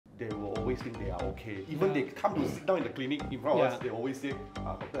they will always think they are okay. Even they come to sit down in the clinic in front of us, they always say,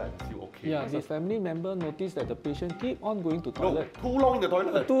 doctor, I'm still okay. Yeah, the family member noticed that the patient keep on going to toilet. No, too long in the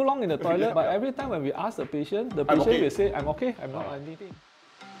toilet. Too long in the toilet, but every time when we ask the patient will say, I'm okay, I'm not anything.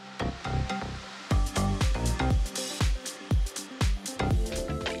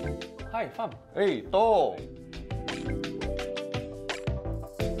 Hi, Pham. Hey, To.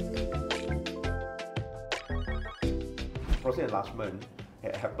 Prostate enlargement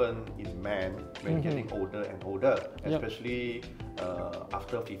happen in men when getting older and older, especially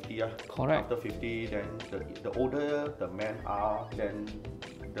after 50. Correct. After 50, then the older the men are, then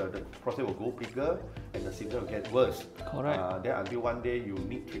the prostate will go bigger and the symptom will get worse. Correct. Then until one day you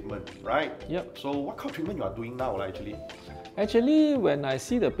need treatment, right? Yep. So what kind of treatment you are doing now, actually? Actually, when I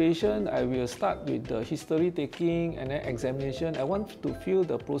see the patient, I will start with the history taking and then examination. I want to feel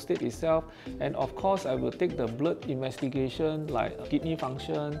the prostate itself, and of course, I will take the blood investigation like kidney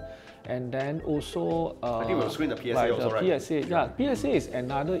function, and then also I think we'll screen the PSA like also, the right? PSA. Yeah, PSA is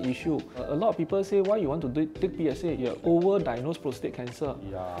another issue. A lot of people say, why you want to take PSA? You're over-diagnosed prostate cancer.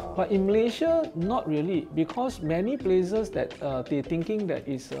 Yeah. But in Malaysia, not really, because many places that they're thinking that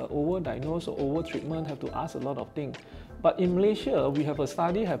is over-diagnosed or over-treatment have to ask a lot of things. But in Malaysia, we have a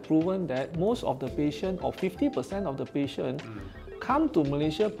study have proven that most of the patient, or 50% of the patient, come to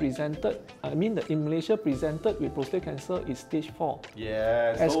Malaysia presented, in Malaysia presented with prostate cancer is stage 4.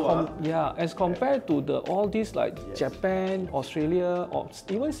 Yes. As compared to all these like Japan, Australia, or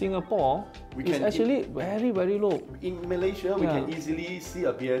even Singapore, it's actually very, very low. In Malaysia, we can easily see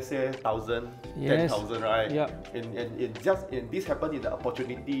a PSA 1,000, 10,000, right? Yeah. And this happened in the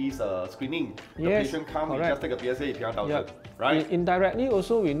opportunities screening. The patient come, you just take a PSA, it's 1,000, right? Indirectly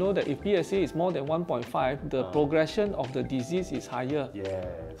also, we know that if PSA is more than 1.5, the progression of the disease is higher. Yes.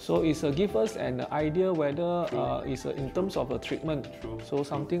 So it's give us an idea whether it's in terms of a treatment. So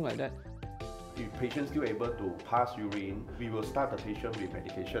something like that. If patient still able to pass urine, we will start the patient with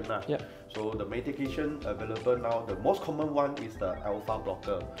medication. So the medication available now, the most common one is the alpha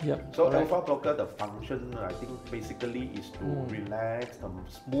blocker. So alpha blocker, the function I think basically is to relax the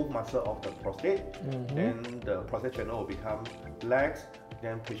smooth muscle of the prostate. Then the prostate channel will become relaxed.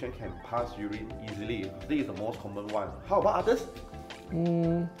 Then patient can pass urine easily. This is the most common one. How about others?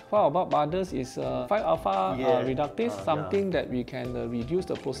 What about others is 5-alpha reductase, something that we can reduce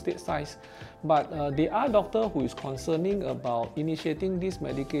the prostate size. But there are doctors who is concerning about initiating this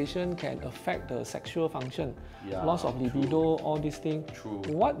medication can affect the sexual function, loss of libido, all these things.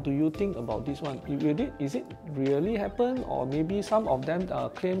 What do you think about this one? Is it really happen, or maybe some of them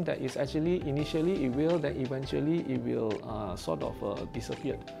claim that it's actually initially it will, then eventually it will sort of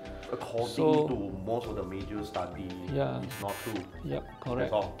disappear? According to most of the major studies, it's not true.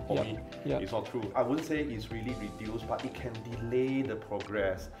 Correct. That's all for me. It's not true. I wouldn't say it's really reduced, but it can delay the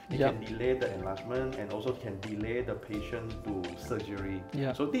progress. It can delay the enlargement, and also can delay the patient to surgery.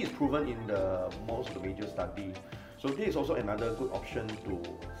 So this is proven in the most of the major studies. So this is also another good option to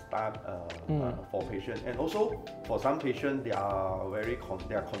start for patients. And also for some patients, they are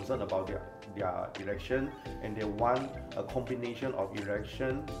concerned about their erection, and they want a combination of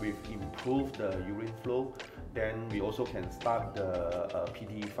erection with improved the urine flow. Then we also can start the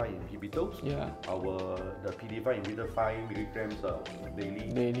PDE5 inhibitors. The PDE5 inhibitor 5 milligrams daily.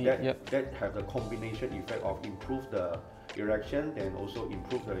 That have the combination effect of improve the erection and also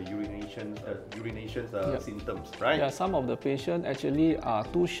improve the urination symptoms, right? Some of the patients actually are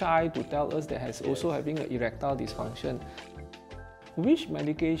too shy to tell us that has also having an erectile dysfunction. Which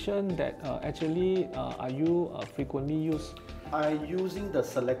medication that actually are you frequently used? I'm using the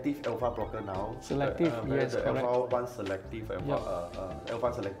selective alpha blocker now. Selective, yes, the correct. alpha-1 selective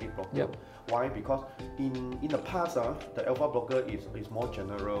alpha selective blocker. Why? Because in the past, the alpha blocker is more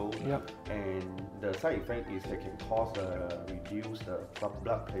general, and the side effect is they can cause reduce the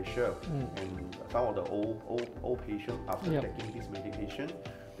blood pressure, and some of the old patients after taking this medication,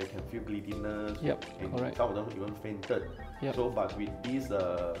 they can feel giddiness, and some of them even fainted. So, but with this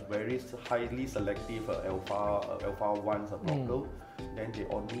very highly selective alpha-1 blocker, then they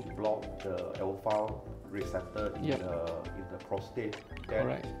only block the alpha receptor in the prostate.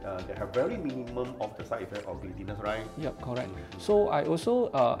 Then they have very minimum of the side effect of giddiness, right? Correct. So I also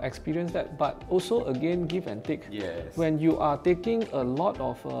experienced that, but also again give and take. When you are taking a lot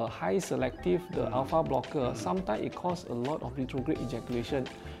of high selective alpha blocker, sometimes it causes a lot of retrograde ejaculation.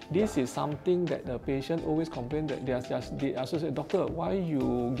 This is something that the patient always complain that they associate, doctor, why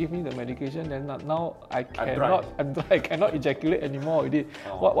you give me the medication, then now I cannot ejaculate anymore already.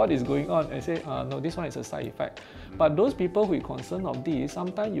 What is going on? I say, no, this one is a side effect. But those people who are concerned of this,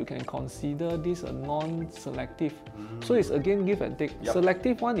 sometimes you can consider this a non-selective. So it's again give and take.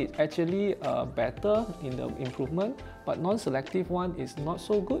 Selective one is actually better in the improvement, but non-selective one is not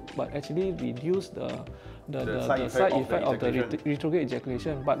so good, but actually reduce the side effect of the retrograde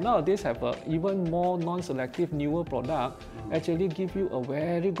ejaculation. But nowadays have a even more non-selective newer product actually give you a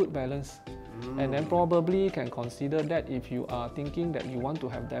very good balance. And then probably can consider that if you are thinking that you want to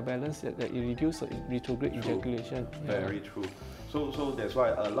have that balance, that it reduces retrograde ejaculation. Very true. So that's why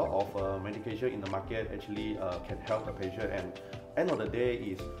a lot of medication in the market actually can help the patient, and end of the day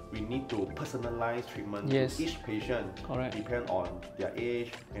is we need to personalize treatment to each patient. Correct. Depend on their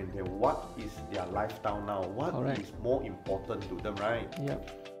age and what is their lifestyle now, what is more important to them, right?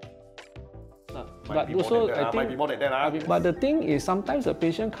 But also, I think, but the thing is, sometimes the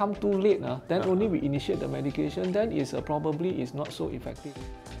patient come too late, then only we initiate the medication, then is probably is not so effective.